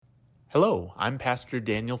Hello, I'm Pastor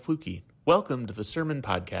Daniel Fluke. Welcome to the Sermon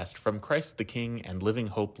Podcast from Christ the King and Living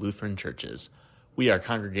Hope Lutheran Churches. We are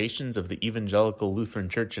congregations of the Evangelical Lutheran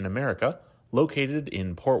Church in America, located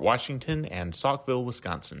in Port Washington and Saukville,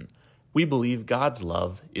 Wisconsin. We believe God's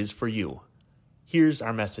love is for you. Here's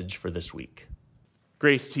our message for this week.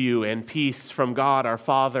 Grace to you and peace from God our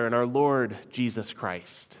Father and our Lord Jesus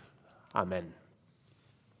Christ. Amen.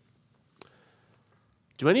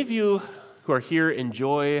 Do any of you who are here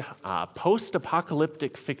enjoy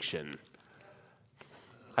post-apocalyptic fiction?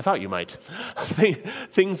 I thought you might.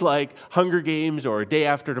 Things like Hunger Games or Day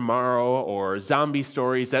After Tomorrow or zombie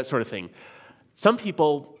stories, that sort of thing. Some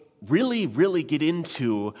people really get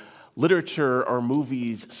into literature or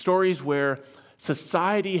movies, stories where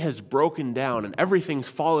society has broken down and everything's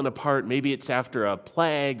fallen apart. Maybe it's after a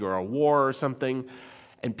plague or a war or something,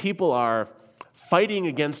 and people are fighting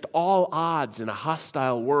against all odds in a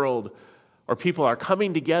hostile world, or people are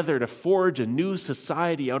coming together to forge a new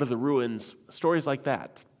society out of the ruins, stories like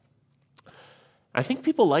that. I think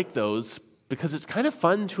people like those because it's kind of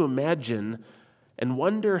fun to imagine and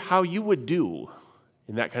wonder how you would do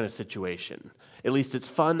in that kind of situation. At least it's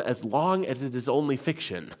fun as long as it is only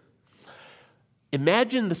fiction.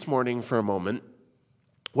 Imagine this morning for a moment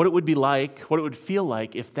what it would be like, what it would feel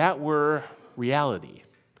like if that were reality.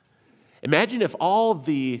 Imagine if all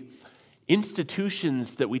the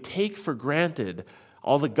institutions that we take for granted,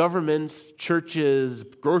 all the governments, churches,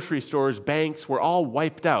 grocery stores, banks, were all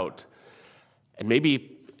wiped out. And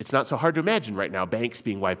maybe it's not so hard to imagine right now, banks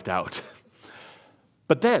being wiped out.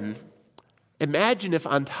 But then, imagine if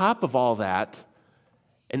on top of all that,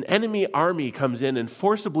 an enemy army comes in and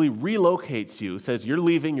forcibly relocates you, says you're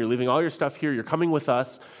leaving all your stuff here, you're coming with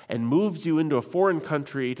us, and moves you into a foreign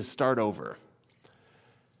country to start over.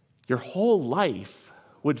 Your whole life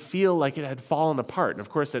would feel like it had fallen apart. And of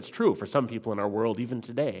course, that's true for some people in our world, even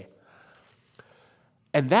today.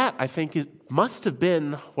 And that, I think, must have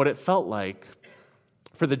been what it felt like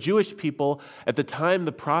for the Jewish people at the time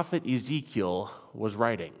the prophet Ezekiel was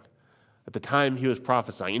writing, at the time he was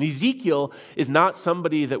prophesying. And Ezekiel is not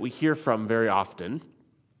somebody that we hear from very often,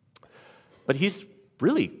 but he's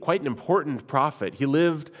really quite an important prophet. He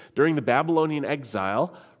lived during the Babylonian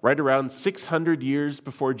exile, right around 600 years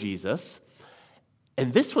before Jesus.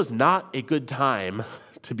 And this was not a good time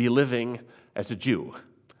to be living as a Jew.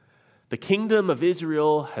 The kingdom of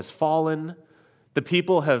Israel has fallen. The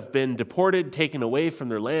people have been deported, taken away from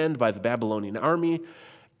their land by the Babylonian army.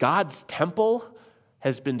 God's temple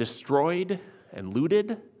has been destroyed and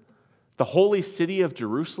looted. The holy city of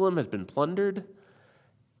Jerusalem has been plundered.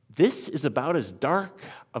 This is about as dark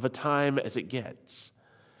of a time as it gets.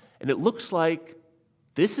 And it looks like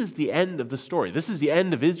this is the end of the story. This is the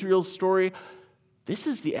end of Israel's story. This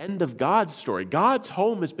is the end of God's story. God's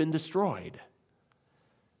home has been destroyed.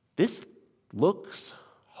 This looks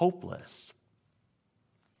hopeless.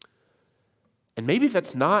 And maybe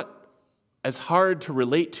that's not as hard to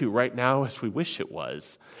relate to right now as we wish it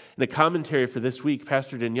was. In a commentary for this week,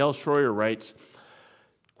 Pastor Danielle Schroyer writes,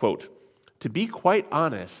 quote, "To be quite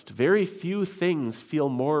honest, very few things feel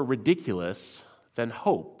more ridiculous than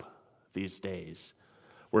hope these days.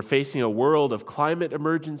 We're facing a world of climate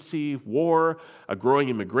emergency, war, a growing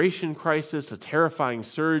immigration crisis, a terrifying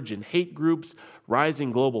surge in hate groups,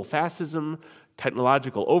 rising global fascism,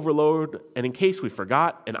 technological overload, and in case we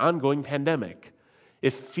forgot, an ongoing pandemic.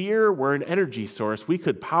 If fear were an energy source, we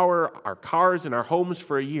could power our cars and our homes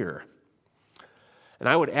for a year." And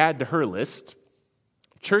I would add to her list,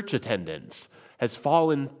 church attendance has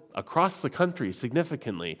fallen across the country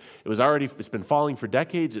significantly. It's been falling for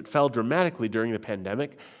decades. It fell dramatically during the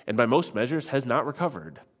pandemic, and by most measures has not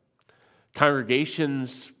recovered.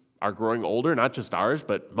 Congregations are growing older, not just ours,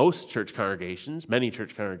 but most church congregations, many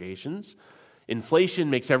church congregations. Inflation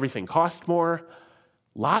makes everything cost more.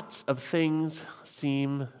 Lots of things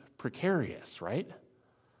seem precarious, right?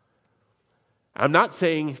 I'm not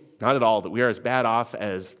saying, not at all, that we are as bad off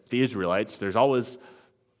as the Israelites. There's always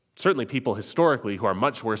certainly people historically who are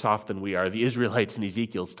much worse off than we are, the Israelites in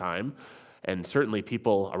Ezekiel's time, and certainly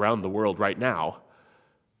people around the world right now.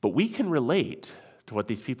 But we can relate to what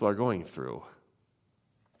these people are going through.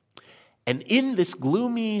 And in this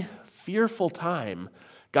gloomy, fearful time,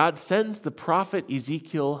 God sends the prophet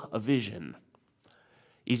Ezekiel a vision.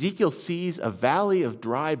 Ezekiel sees a valley of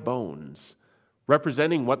dry bones,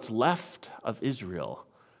 representing what's left of Israel,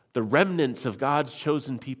 the remnants of God's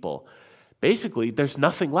chosen people. Basically, there's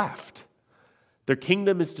nothing left. Their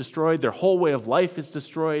kingdom is destroyed. Their whole way of life is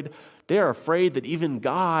destroyed. They are afraid that even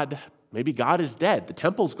God, maybe God is dead. The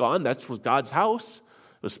temple's gone. That was God's house.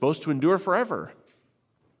 It was supposed to endure forever.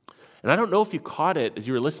 And I don't know if you caught it as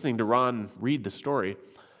you were listening to Ron read the story,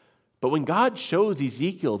 But when God shows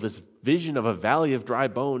Ezekiel this vision of a valley of dry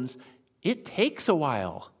bones, it takes a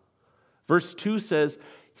while. Verse 2 says,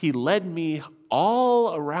 "He led me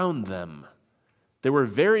all around them. There were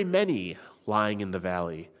very many lying in the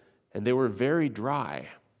valley, and they were very dry."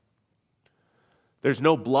 There's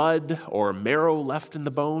no blood or marrow left in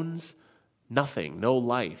the bones. Nothing, no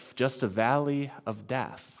life, just a valley of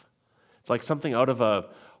death. It's like something out of a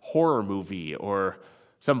horror movie or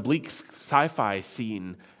some bleak sci-fi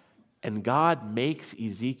scene. And God makes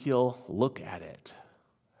Ezekiel look at it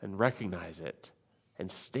and recognize it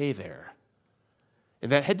and stay there.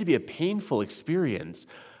 And that had to be a painful experience,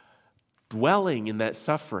 dwelling in that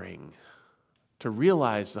suffering to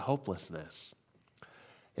realize the hopelessness.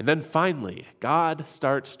 And then finally, God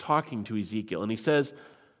starts talking to Ezekiel, and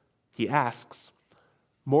he asks,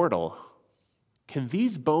 "Mortal, can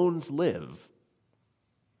these bones live?"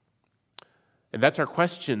 And that's our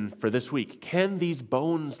question for this week. Can these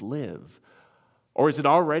bones live? Or is it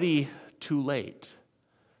already too late?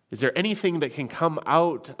 Is there anything that can come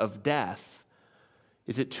out of death?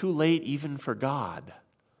 Is it too late even for God?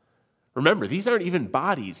 Remember, these aren't even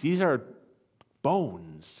bodies. These are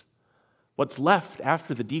bones. What's left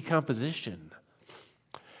after the decomposition?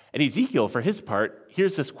 And Ezekiel, for his part,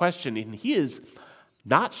 hears this question, and he is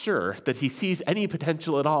not sure that he sees any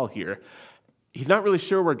potential at all here. He's not really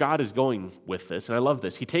sure where God is going with this, and I love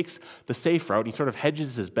this. He takes the safe route, and he sort of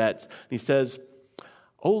hedges his bets, and he says,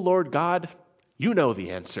 "Oh, Lord God, you know the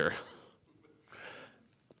answer."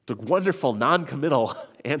 It's a wonderful, non-committal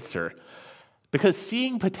answer, because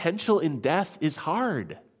seeing potential in death is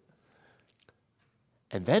hard.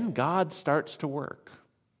 And then God starts to work.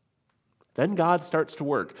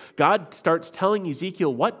 God starts telling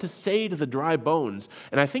Ezekiel what to say to the dry bones.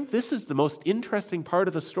 And I think this is the most interesting part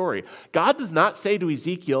of the story. God does not say to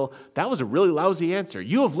Ezekiel, "That was a really lousy answer.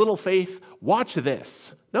 You have little faith. Watch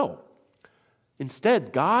this." No.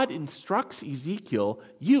 Instead, God instructs Ezekiel,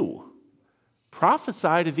 "You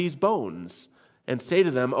prophesy to these bones and say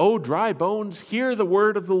to them, 'O dry bones, hear the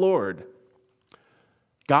word of the Lord.'"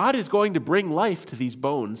 God is going to bring life to these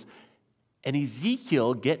bones, and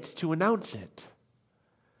Ezekiel gets to announce it.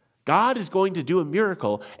 God is going to do a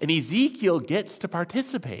miracle, and Ezekiel gets to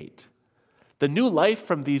participate. The new life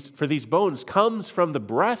for these bones comes from the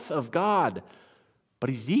breath of God, but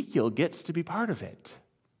Ezekiel gets to be part of it.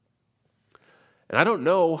 And I don't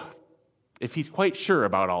know if he's quite sure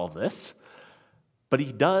about all of this, but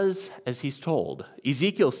he does as he's told.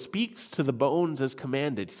 Ezekiel speaks to the bones as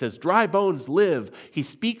commanded. He says, "Dry bones, live." He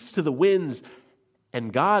speaks to the winds,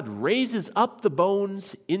 and God raises up the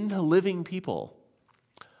bones into living people.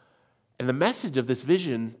 And the message of this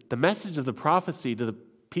vision, the message of the prophecy to the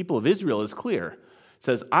people of Israel is clear. It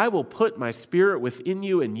says, "I will put my spirit within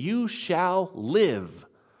you, and you shall live.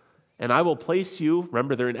 And I will place you,"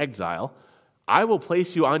 remember they're in exile, "I will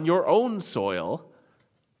place you on your own soil.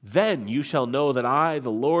 Then you shall know that I, the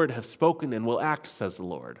Lord, have spoken and will act, says the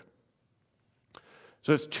Lord."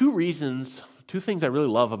 So there's two things I really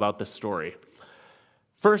love about this story.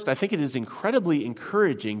 First, I think it is incredibly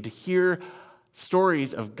encouraging to hear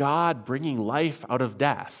stories of God bringing life out of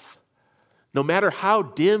death. No matter how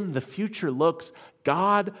dim the future looks,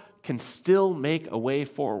 God can still make a way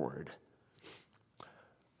forward.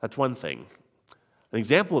 That's one thing. An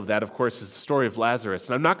example of that, of course, is the story of Lazarus.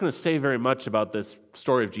 And I'm not going to say very much about this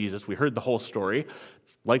story of Jesus. We heard the whole story.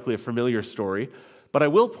 It's likely a familiar story. But I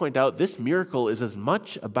will point out this miracle is as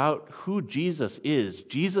much about who Jesus is,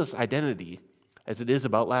 Jesus' identity, as it is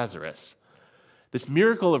about Lazarus. This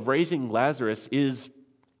miracle of raising Lazarus is,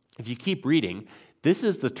 if you keep reading, this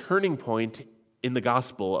is the turning point in the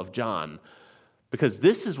Gospel of John, because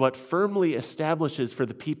this is what firmly establishes for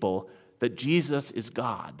the people that Jesus is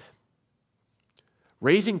God.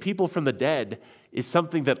 Raising people from the dead is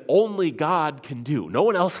something that only God can do. No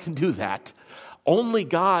one else can do that. Only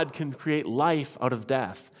God can create life out of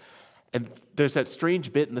death. And there's that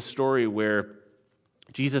strange bit in the story where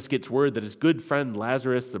Jesus gets word that his good friend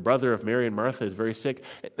Lazarus, the brother of Mary and Martha, is very sick,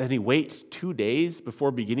 and he waits 2 days before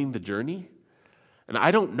beginning the journey. And I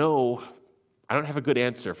don't have a good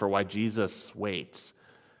answer for why Jesus waits.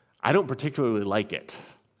 I don't particularly like it.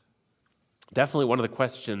 Definitely one of the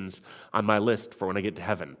questions on my list for when I get to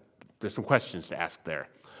heaven. There's some questions to ask there.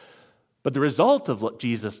 But the result of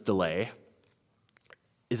Jesus' delay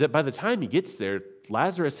is that by the time he gets there,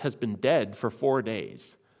 Lazarus has been dead for 4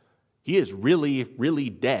 days. He is really, really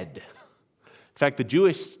dead. In fact, the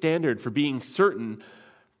Jewish standard for being certain,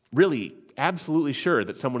 really absolutely sure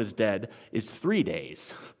that someone is dead, is 3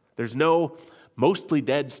 days. There's no mostly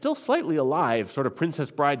dead, still slightly alive sort of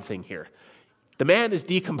Princess Bride thing here. The man is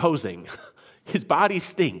decomposing. His body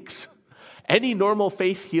stinks. Any normal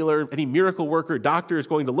faith healer, any miracle worker, doctor is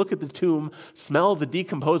going to look at the tomb, smell the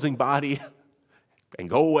decomposing body, and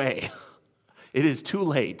go away. It is too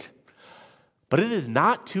late. But it is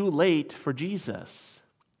not too late for Jesus.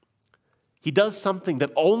 He does something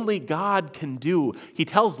that only God can do. He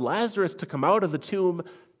tells Lazarus to come out of the tomb,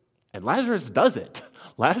 and Lazarus does it.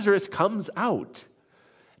 Lazarus comes out.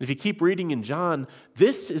 If you keep reading in John,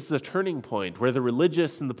 this is the turning point where the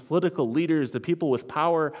religious and the political leaders, the people with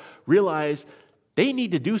power, realize they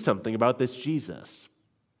need to do something about this Jesus.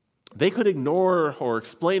 They could ignore or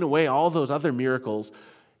explain away all those other miracles.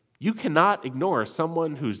 You cannot ignore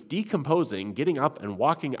someone who's decomposing, getting up and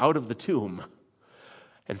walking out of the tomb.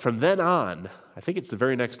 And from then on, I think it's the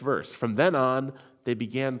very next verse, from then on, they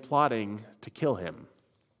began plotting to kill him.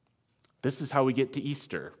 This is how we get to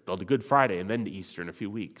Easter, well, to Good Friday and then to Easter in a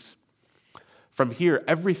few weeks. From here,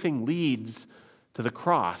 everything leads to the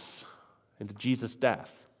cross and to Jesus'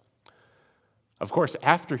 death. Of course,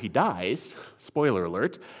 after he dies, spoiler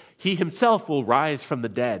alert, he himself will rise from the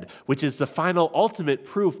dead, which is the final ultimate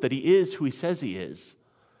proof that he is who he says he is.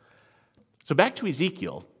 So back to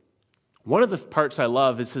Ezekiel. One of the parts I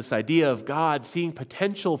love is this idea of God seeing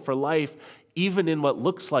potential for life even in what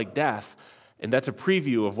looks like death. And that's a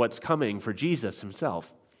preview of what's coming for Jesus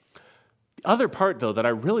himself. The other part, though, that I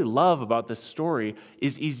really love about this story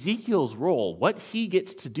is Ezekiel's role, what he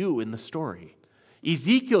gets to do in the story.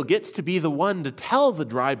 Ezekiel gets to be the one to tell the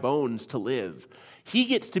dry bones to live. He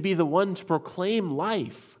gets to be the one to proclaim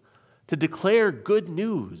life, to declare good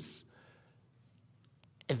news.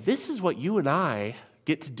 And this is what you and I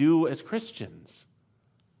get to do as Christians.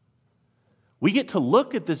 We get to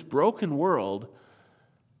look at this broken world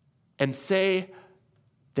and say,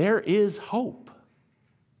 there is hope.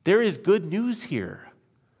 There is good news here.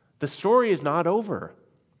 The story is not over.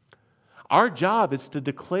 Our job is to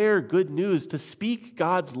declare good news, to speak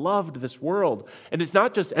God's love to this world. And it's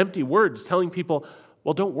not just empty words telling people,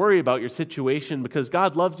 well, don't worry about your situation because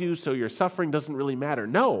God loves you, so your suffering doesn't really matter.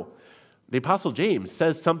 No. The Apostle James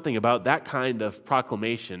says something about that kind of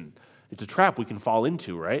proclamation. It's a trap we can fall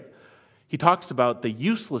into, right? He talks about the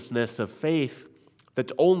uselessness of faith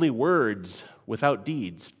that's only words without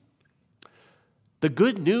deeds. The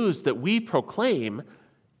good news that we proclaim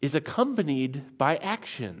is accompanied by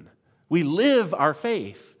action. We live our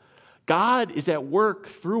faith. God is at work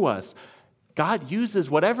through us. God uses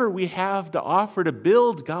whatever we have to offer to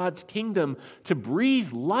build God's kingdom, to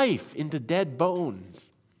breathe life into dead bones.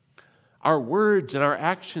 Our words and our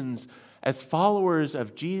actions as followers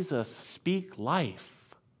of Jesus speak life.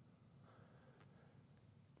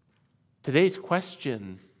 Today's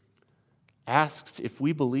question asks if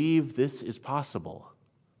we believe this is possible.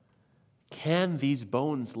 Can these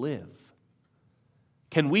bones live?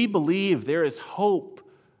 Can we believe there is hope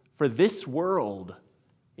for this world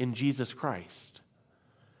in Jesus Christ?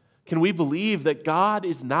 Can we believe that God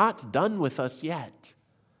is not done with us yet?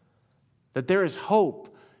 That there is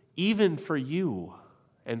hope even for you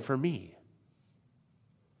and for me?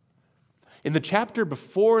 In the chapter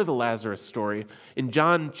before the Lazarus story, in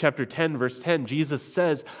John chapter 10, verse 10, Jesus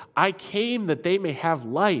says, I came that they may have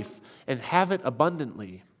life and have it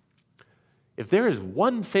abundantly. If there is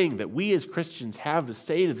one thing that we as Christians have to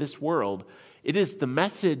say to this world, it is the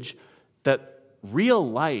message that real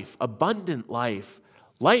life, abundant life,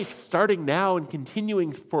 life starting now and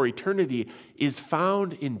continuing for eternity is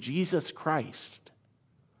found in Jesus Christ.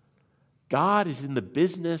 God is in the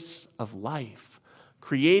business of life,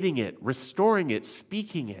 creating it, restoring it,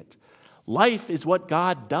 speaking it. Life is what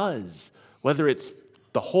God does, whether it's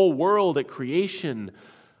the whole world at creation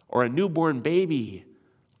or a newborn baby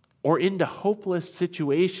or into hopeless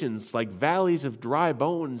situations like valleys of dry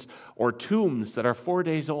bones or tombs that are 4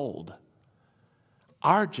 days old.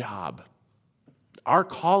 Our job, our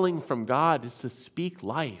calling from God is to speak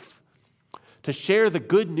life, to share the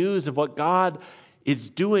good news of what God is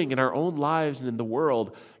doing in our own lives and in the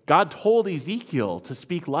world. God told Ezekiel to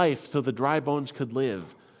speak life so the dry bones could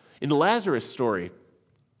live. In the Lazarus story,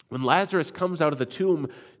 when Lazarus comes out of the tomb,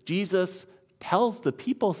 Jesus tells the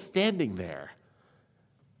people standing there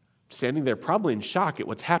probably in shock at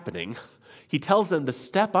what's happening, he tells them to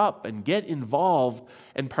step up and get involved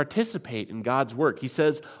and participate in God's work. He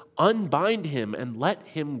says, unbind him and let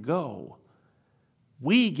him go.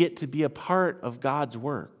 We get to be a part of God's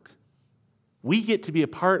work. We get to be a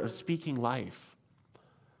part of speaking life.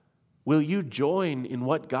 Will you join in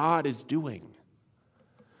what God is doing?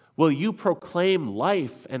 Will you proclaim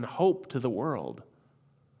life and hope to the world?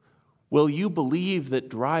 Will you believe that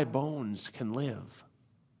dry bones can live?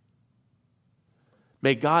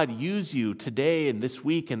 May God use you today and this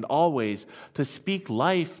week and always to speak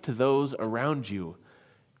life to those around you.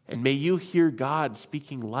 And may you hear God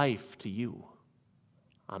speaking life to you.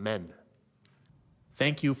 Amen.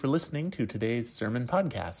 Thank you for listening to today's sermon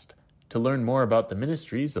podcast. To learn more about the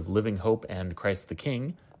ministries of Living Hope and Christ the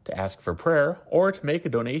King, to ask for prayer, or to make a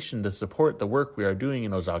donation to support the work we are doing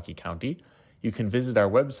in Ozaukee County, you can visit our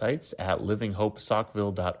websites at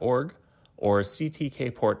livinghopesaukville.org or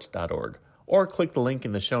ctkport.org, or click the link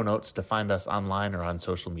in the show notes to find us online or on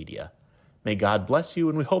social media. May God bless you,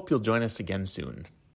 and we hope you'll join us again soon.